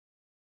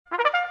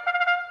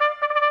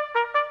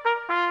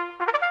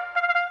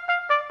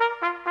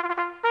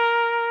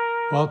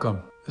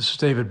Welcome. This is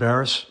David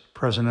Barris,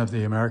 President of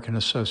the American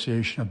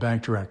Association of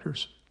Bank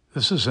Directors.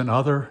 This is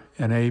another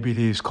in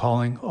ABD's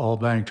Calling All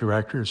Bank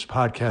Directors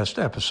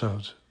podcast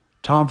episodes.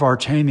 Tom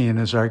Vartanian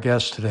is our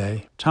guest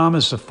today. Tom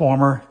is the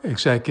former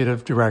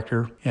executive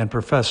director and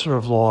professor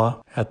of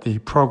law at the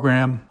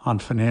Program on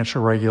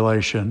Financial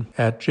Regulation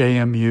at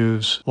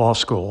JMU's Law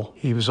School.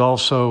 He was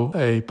also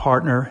a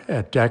partner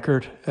at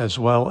Deckard as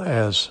well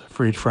as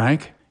Fried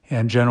Frank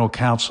and general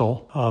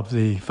counsel of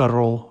the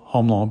Federal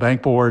Home Loan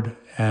Bank Board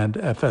and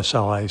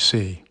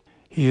FSLIC.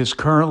 He is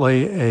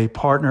currently a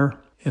partner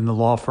in the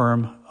law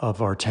firm of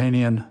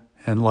Vartanian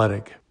and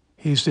Ledig.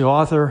 He's the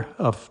author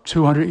of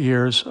 200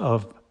 Years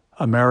of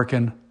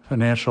American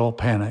Financial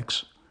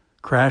Panics,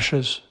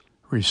 Crashes,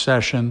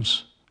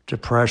 Recessions,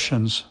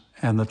 Depressions,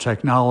 and the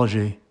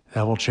Technology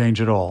That Will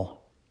Change It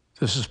All.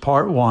 This is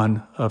part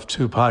one of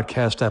 2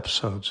 podcast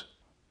episodes.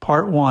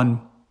 Part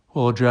one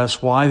will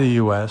address why the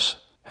U.S.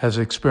 has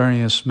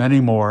experienced many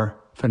more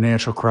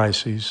financial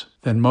crises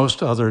than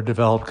most other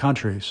developed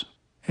countries,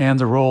 and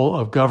the role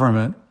of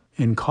government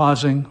in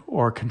causing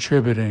or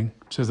contributing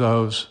to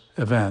those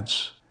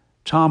events.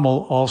 Tom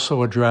will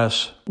also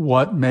address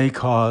what may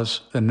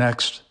cause the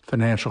next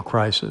financial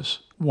crisis,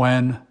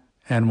 when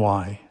and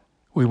why.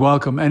 We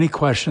welcome any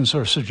questions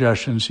or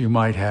suggestions you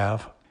might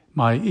have.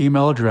 My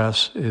email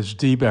address is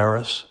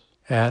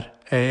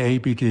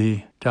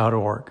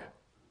dbarris@aabd.org.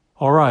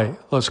 All right,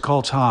 let's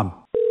call Tom.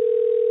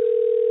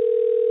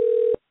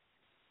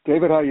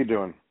 David, how you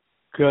doing?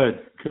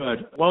 Good.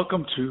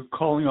 Welcome to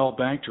Calling All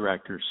Bank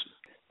Directors.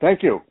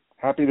 Thank you.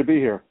 Happy to be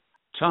here.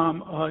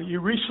 Tom, you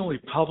recently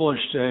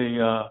published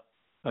a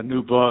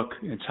new book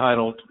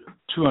entitled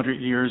 200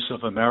 Years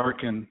of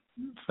American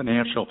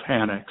Financial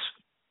Panics,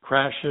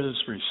 Crashes,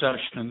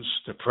 Recessions,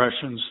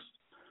 Depressions,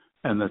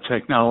 and the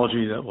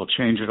Technology That Will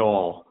Change It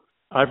All.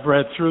 I've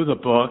read through the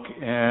book,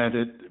 and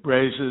it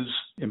raises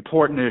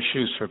important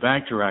issues for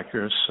bank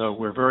directors, so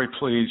we're very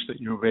pleased that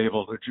you were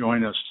able to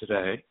join us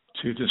today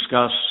to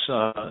discuss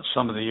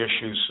some of the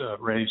issues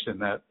raised in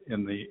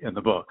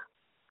the book.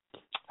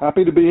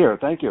 Happy to be here.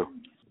 Thank you.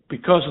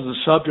 Because of the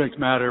subject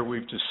matter,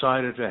 we've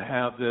decided to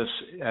have this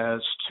as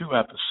 2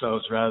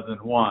 episodes rather than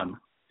 1.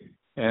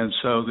 And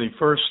so the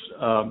first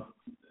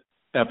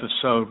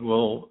episode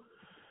will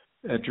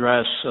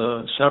address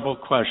several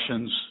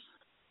questions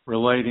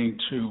relating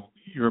to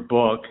your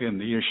book and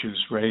the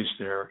issues raised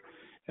there.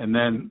 And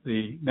then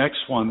the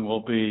next one will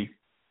be,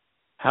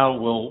 how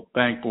will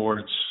bank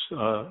boards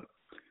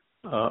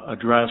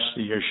address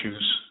the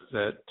issues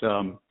that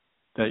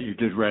you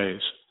did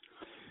raise?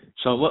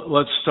 So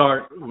let's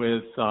start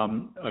with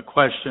a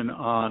question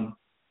on,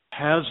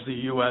 has the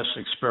U.S.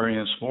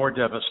 experienced more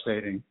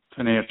devastating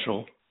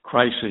financial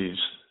crises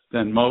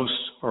than most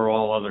or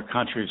all other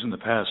countries in the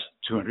past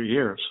 200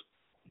 years?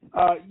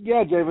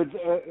 Yeah, David.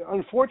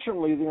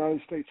 Unfortunately, the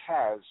United States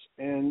has.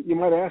 And you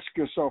might ask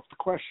yourself the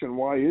question,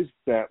 why is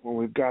that when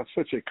we've got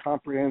such a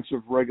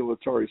comprehensive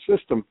regulatory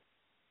system?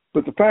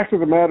 But the fact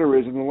of the matter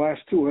is, in the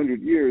last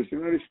 200 years, the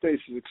United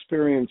States has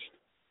experienced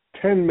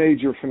 10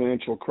 major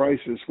financial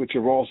crises, which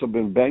have also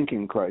been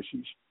banking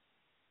crises.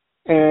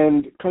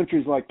 And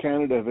countries like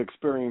Canada have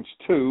experienced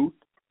 2.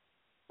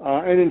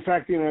 And in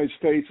fact, the United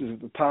States is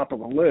at the top of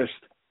the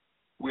list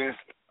with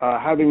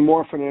having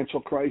more financial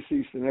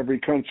crises than every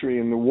country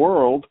in the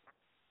world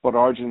but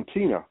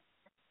Argentina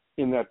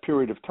in that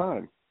period of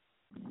time.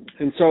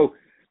 And so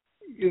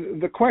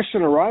the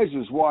question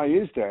arises, why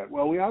is that?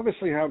 Well, we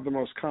obviously have the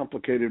most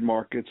complicated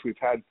markets. We've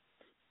had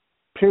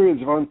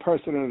periods of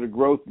unprecedented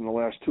growth in the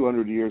last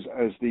 200 years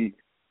as the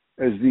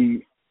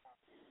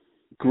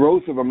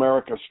growth of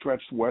America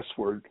stretched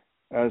westward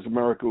as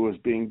America was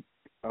being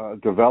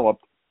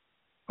developed.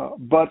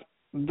 But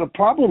the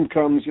problem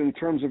comes in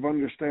terms of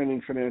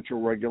understanding financial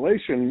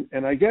regulation.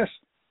 And I guess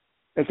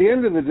at the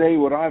end of the day,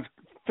 what I've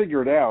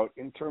figured out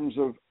in terms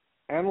of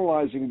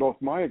analyzing both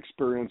my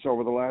experience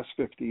over the last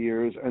 50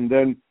 years and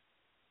then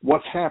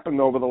what's happened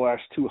over the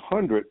last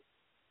 200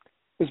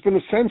 has been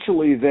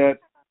essentially that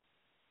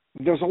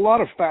there's a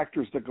lot of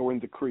factors that go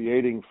into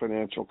creating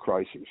financial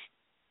crises.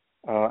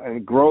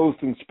 And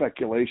growth and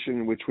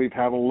speculation, which we've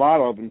had a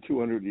lot of in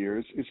 200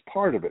 years, is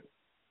part of it.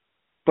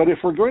 But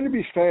if we're going to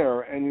be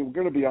fair and we're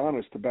going to be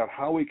honest about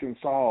how we can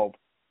solve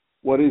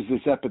what is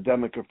this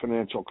epidemic of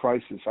financial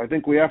crisis, I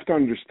think we have to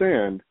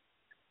understand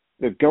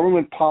that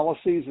government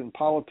policies and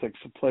politics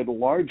have played a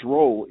large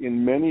role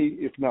in many,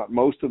 if not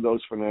most, of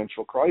those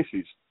financial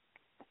crises,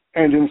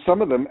 and in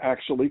some of them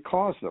actually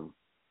caused them.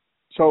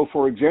 So,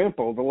 for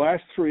example, the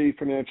last 3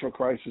 financial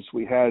crises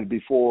we had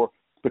before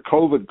the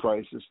COVID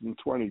crisis in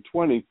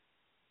 2020,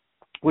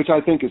 which I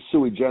think is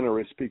sui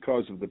generis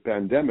because of the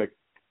pandemic,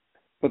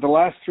 but the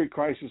last 3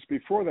 crises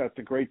before that,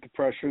 the Great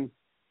Depression,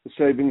 the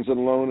savings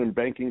and loan and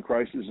banking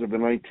crisis of the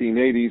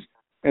 1980s,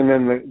 and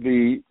then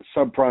the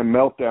subprime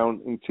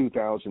meltdown in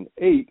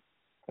 2008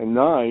 and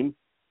 9,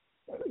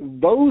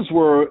 those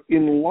were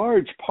in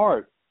large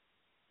part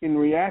in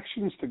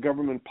reactions to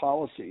government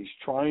policies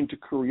trying to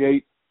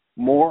create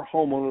more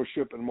home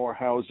ownership and more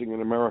housing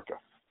in America.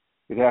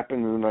 It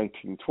happened in the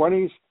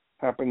 1920s,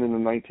 happened in the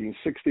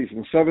 1960s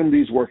and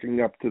 70s,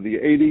 working up to the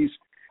 80s,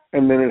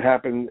 and then it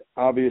happened,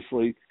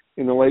 obviously,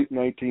 in the late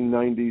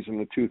 1990s and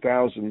the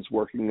 2000s,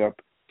 working up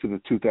to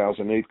the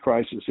 2008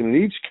 crisis. And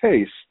in each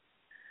case,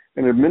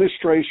 an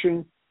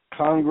administration,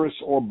 Congress,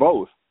 or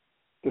both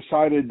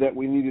decided that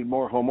we needed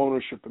more home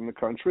ownership in the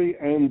country,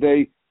 and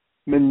they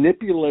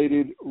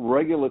manipulated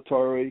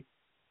regulatory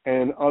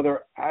and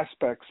other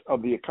aspects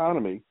of the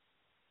economy,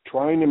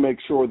 trying to make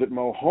sure that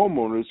more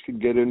homeowners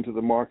could get into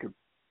the market.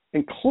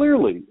 And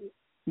clearly,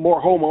 more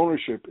home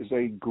ownership is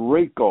a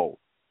great goal.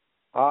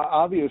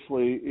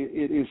 Obviously,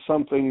 it is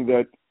something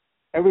that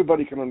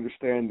everybody can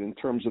understand in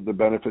terms of the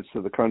benefits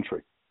to the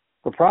country.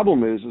 The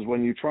problem is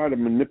when you try to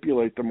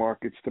manipulate the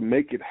markets to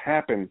make it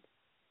happen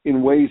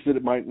in ways that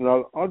it might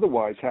not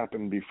otherwise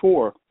happen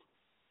before,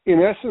 in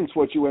essence,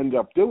 what you end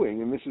up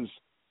doing, and this is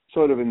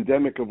sort of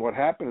endemic of what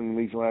happened in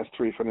these last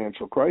three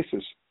financial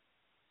crises,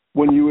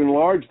 when you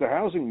enlarge the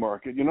housing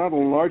market, you're not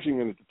enlarging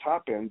it at the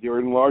top end, you're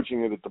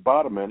enlarging it at the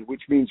bottom end,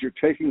 which means you're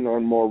taking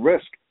on more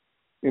risk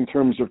in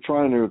terms of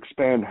trying to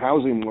expand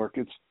housing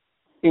markets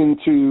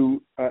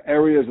into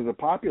areas of the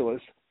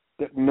populace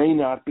that may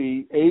not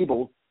be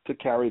able to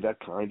carry that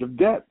kind of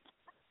debt.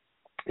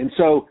 And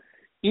so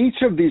each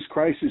of these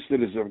crises that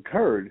has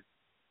occurred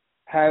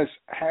has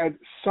had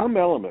some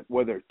element,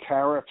 whether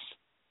tariffs,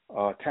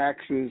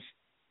 taxes,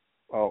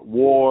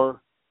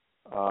 war,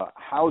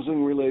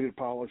 housing-related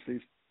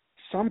policies,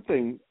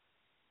 something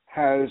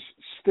has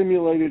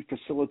stimulated,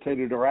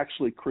 facilitated, or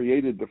actually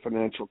created the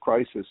financial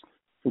crisis.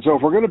 And so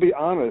if we're going to be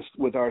honest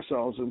with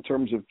ourselves in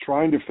terms of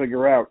trying to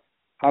figure out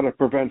how to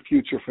prevent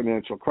future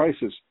financial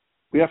crisis,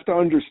 we have to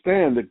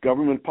understand that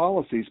government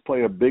policies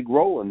play a big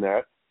role in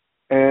that,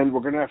 and we're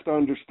going to have to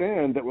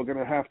understand that we're going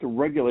to have to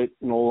regulate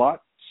in a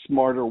lot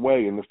smarter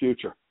way in the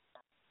future.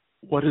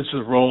 What is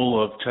the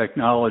role of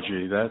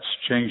technology? That's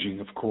changing,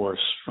 of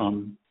course,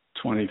 from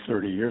 20,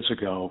 30 years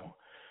ago.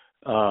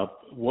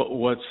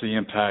 What's the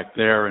impact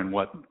there, and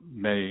what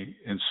may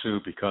ensue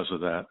because of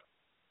that?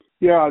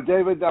 Yeah,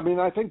 David, I mean,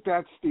 I think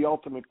that's the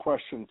ultimate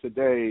question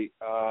today,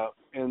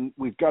 and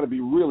we've got to be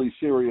really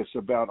serious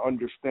about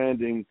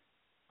understanding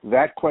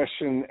that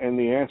question and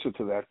the answer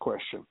to that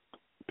question,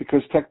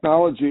 because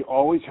technology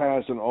always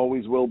has and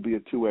always will be a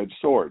two-edged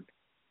sword.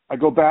 I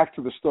go back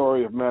to the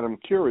story of Madame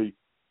Curie,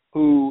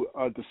 who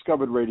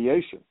discovered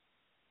radiation.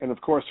 And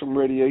of course, from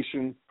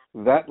radiation,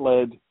 that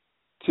led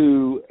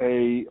to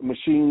a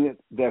machine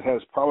that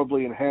has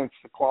probably enhanced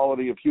the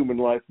quality of human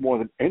life more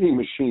than any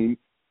machine,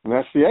 and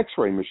that's the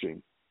X-ray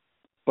machine.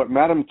 But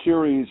Madame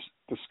Curie's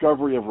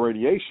discovery of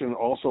radiation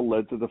also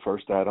led to the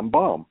first atom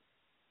bomb.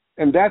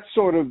 And that's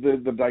sort of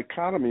the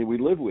dichotomy we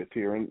live with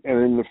here. And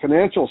in the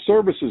financial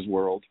services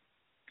world,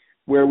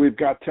 where we've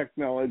got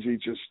technology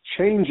just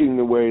changing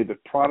the way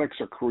that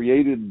products are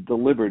created and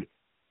delivered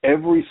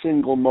every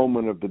single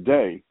moment of the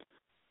day,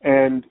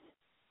 and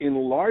in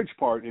large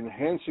part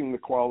enhancing the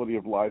quality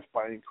of life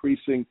by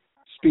increasing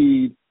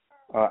speed,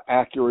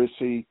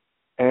 accuracy,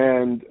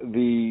 and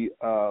the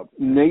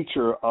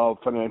nature of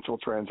financial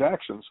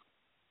transactions,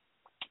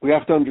 we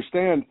have to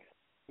understand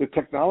that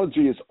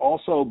technology is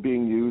also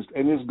being used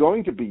and is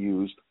going to be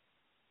used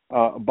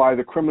by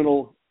the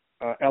criminal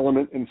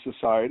element in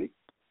society,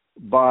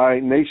 by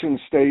nation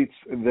states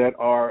that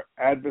are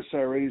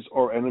adversaries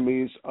or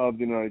enemies of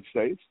the United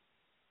States,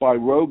 by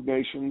rogue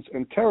nations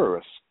and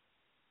terrorists.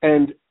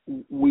 And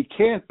we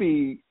can't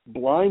be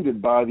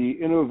blinded by the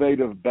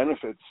innovative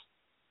benefits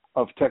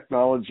of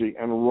technology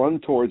and run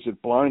towards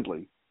it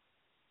blindly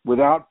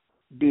without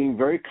being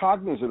very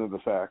cognizant of the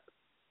fact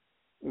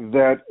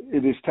that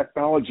it is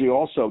technology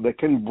also that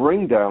can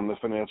bring down the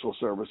financial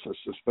services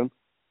system.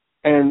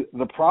 And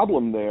the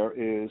problem there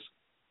is,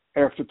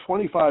 after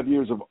 25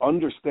 years of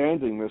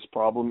understanding this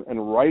problem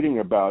and writing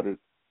about it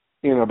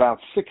in about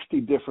 60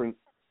 different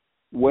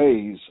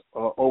ways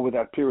over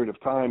that period of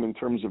time in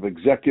terms of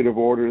executive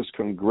orders,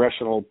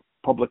 congressional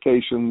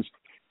publications,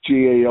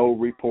 GAO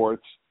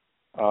reports,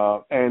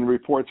 and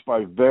reports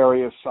by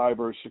various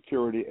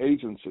cybersecurity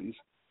agencies,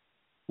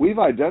 we've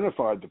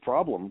identified the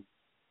problem.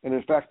 And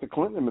in fact, the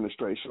Clinton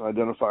administration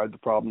identified the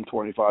problem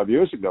 25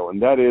 years ago,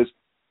 and that is,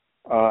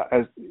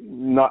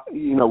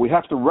 we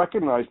have to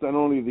recognize not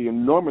only the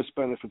enormous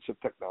benefits of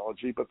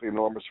technology, but the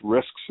enormous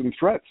risks and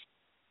threats.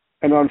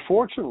 And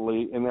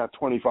unfortunately, in that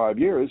 25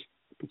 years,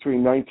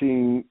 between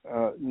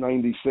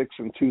 1996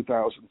 and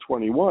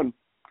 2021,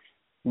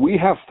 we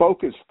have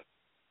focused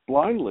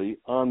blindly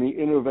on the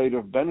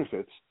innovative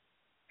benefits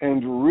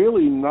and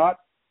really not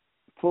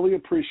fully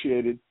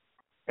appreciated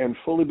and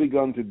fully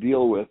begun to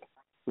deal with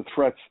the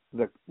threats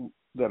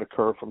that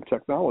occur from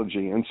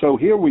technology. And so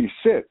here we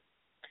sit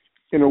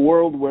in a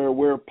world where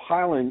we're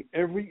piling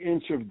every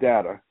inch of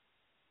data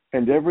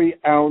and every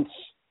ounce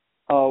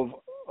of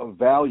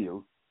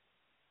value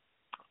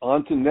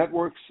onto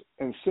networks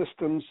and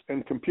systems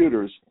and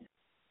computers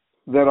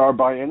that are,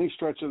 by any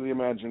stretch of the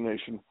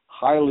imagination,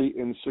 highly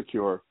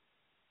insecure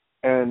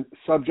and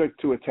subject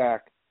to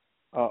attack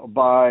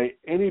by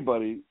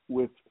anybody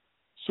with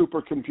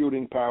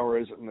supercomputing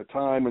powers and the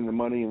time and the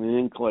money and the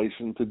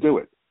inclination to do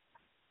it.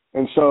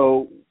 And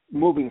so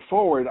moving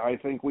forward, I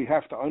think we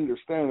have to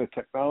understand that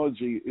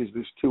technology is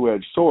this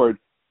two-edged sword.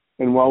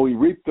 And while we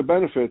reap the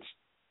benefits,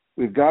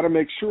 we've got to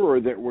make sure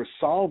that we're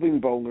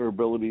solving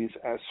vulnerabilities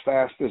as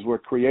fast as we're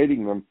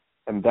creating them.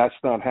 And that's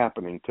not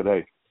happening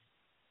today.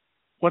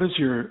 What does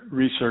your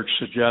research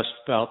suggest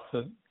about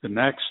the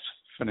next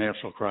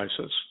financial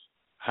crisis?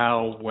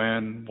 How,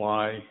 when,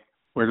 why,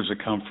 where does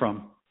it come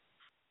from?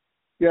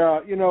 Yeah,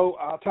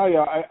 I'll tell you,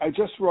 I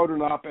just wrote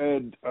an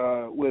op-ed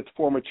with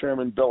former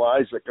Chairman Bill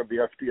Isaac of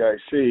the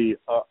FDIC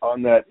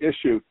on that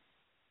issue,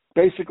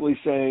 basically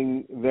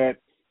saying that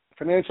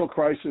financial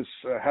crises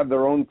have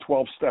their own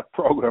 12-step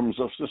programs,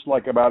 just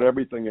like about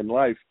everything in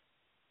life.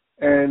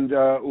 And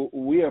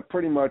we have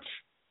pretty much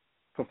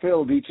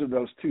fulfilled each of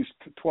those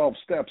 12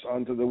 steps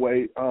on the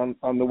way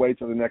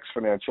to the next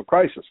financial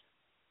crisis.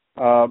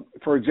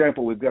 For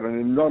example, we've got an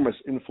enormous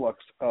influx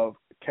of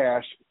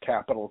cash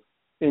capital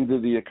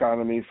into the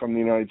economy from the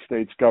United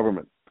States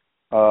government.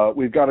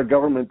 We've got a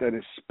government that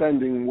is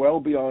spending well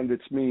beyond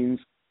its means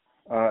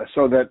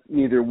so that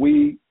neither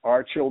we,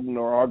 our children,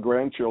 or our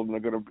grandchildren are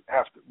going to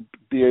have to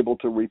be able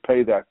to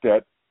repay that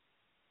debt.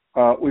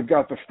 We've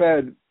got the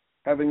Fed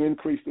having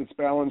increased its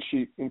balance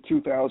sheet in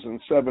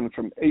 2007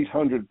 from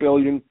 $800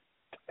 billion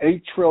to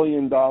 $8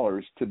 trillion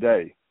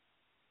today.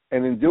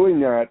 And in doing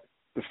that,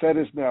 the Fed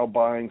is now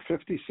buying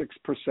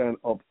 56%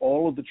 of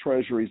all of the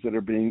treasuries that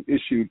are being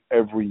issued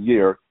every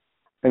year.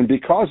 And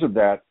because of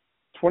that,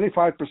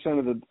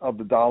 25% of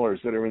the dollars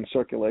that are in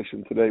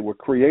circulation today were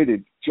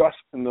created just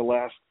in the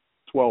last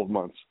 12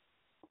 months.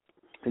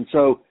 And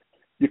so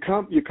you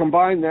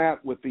combine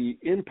that with the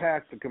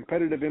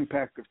competitive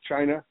impact of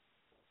China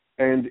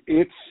and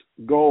its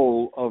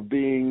goal of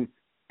being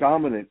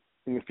dominant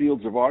in the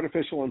fields of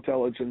artificial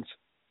intelligence,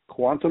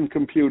 quantum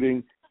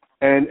computing,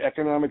 and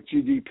economic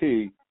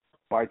GDP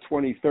by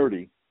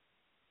 2030.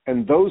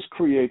 And those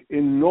create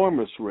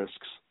enormous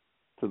risks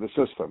to the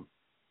system.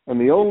 And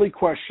the only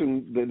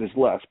question that is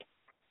left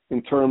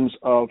in terms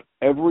of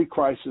every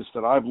crisis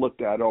that I've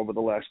looked at over the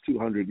last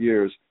 200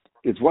 years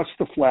is what's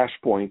the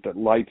flashpoint that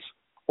lights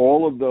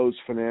all of those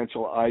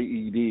financial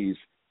IEDs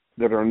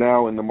that are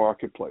now in the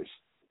marketplace.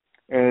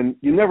 And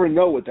you never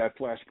know what that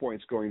flashpoint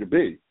is going to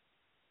be.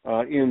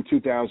 In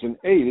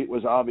 2008, it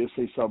was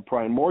obviously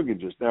subprime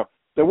mortgages. Now,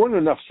 there weren't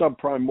enough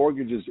subprime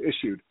mortgages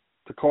issued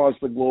to cause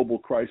the global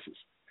crisis.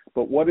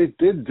 But what it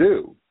did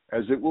do,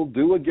 as it will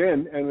do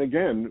again and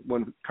again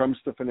when it comes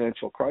to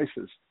financial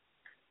crisis,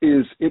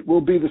 is it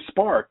will be the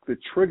spark that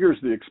triggers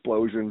the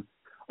explosion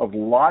of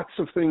lots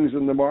of things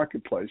in the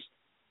marketplace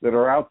that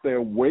are out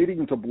there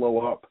waiting to blow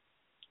up,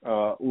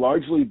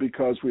 largely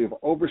because we have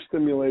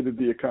overstimulated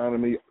the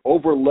economy,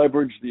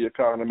 over-leveraged the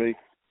economy,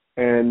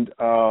 and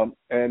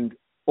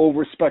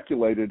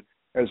over-speculated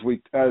as,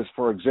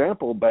 for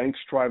example, banks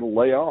try to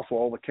lay off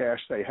all the cash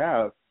they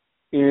have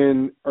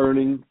in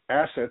earning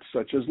assets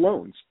such as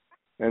loans.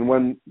 And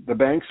when the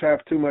banks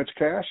have too much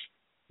cash,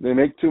 they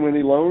make too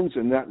many loans,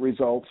 and that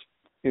results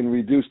in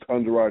reduced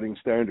underwriting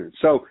standards.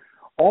 So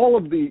all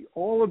of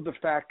the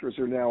factors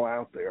are now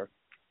out there.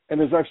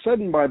 And as I've said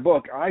in my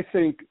book, I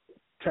think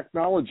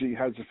technology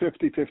has a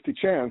 50-50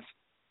 chance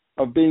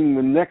of being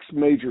the next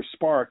major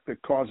spark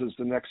that causes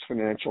the next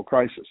financial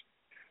crisis.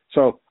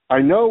 So I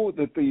know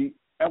that the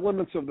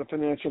elements of the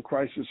financial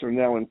crisis are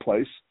now in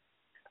place.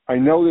 I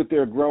know that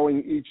they're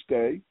growing each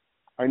day.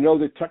 I know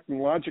that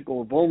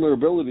technological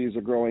vulnerabilities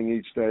are growing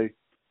each day.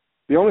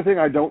 The only thing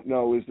I don't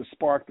know is the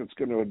spark that's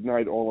going to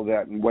ignite all of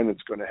that and when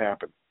it's going to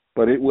happen.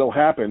 But it will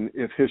happen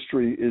if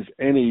history is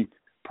any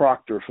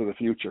proctor for the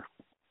future.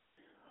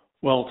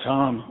 Well,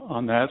 Tom,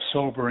 on that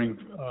sobering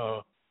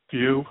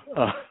view,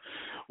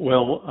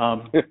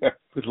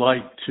 we'd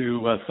like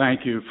to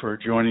thank you for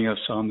joining us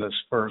on this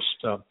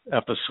first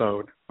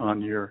episode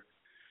on your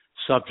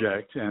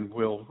subject, and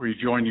we'll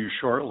rejoin you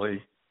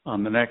shortly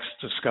on the next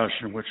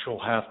discussion, which will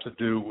have to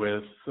do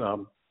with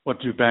what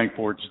do bank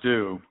boards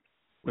do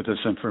with this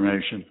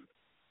information.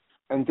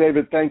 And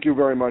David, thank you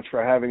very much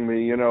for having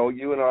me. You know,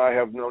 you and I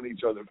have known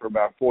each other for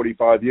about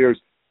 45 years,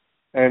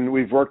 and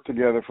we've worked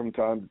together from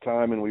time to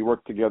time, and we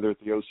work together at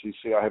the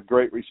OCC. I have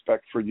great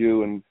respect for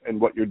you and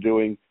what you're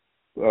doing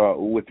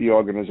with the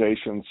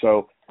organization.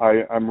 So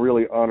I'm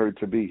really honored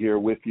to be here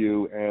with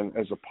you and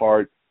as a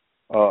part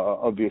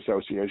of the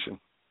association.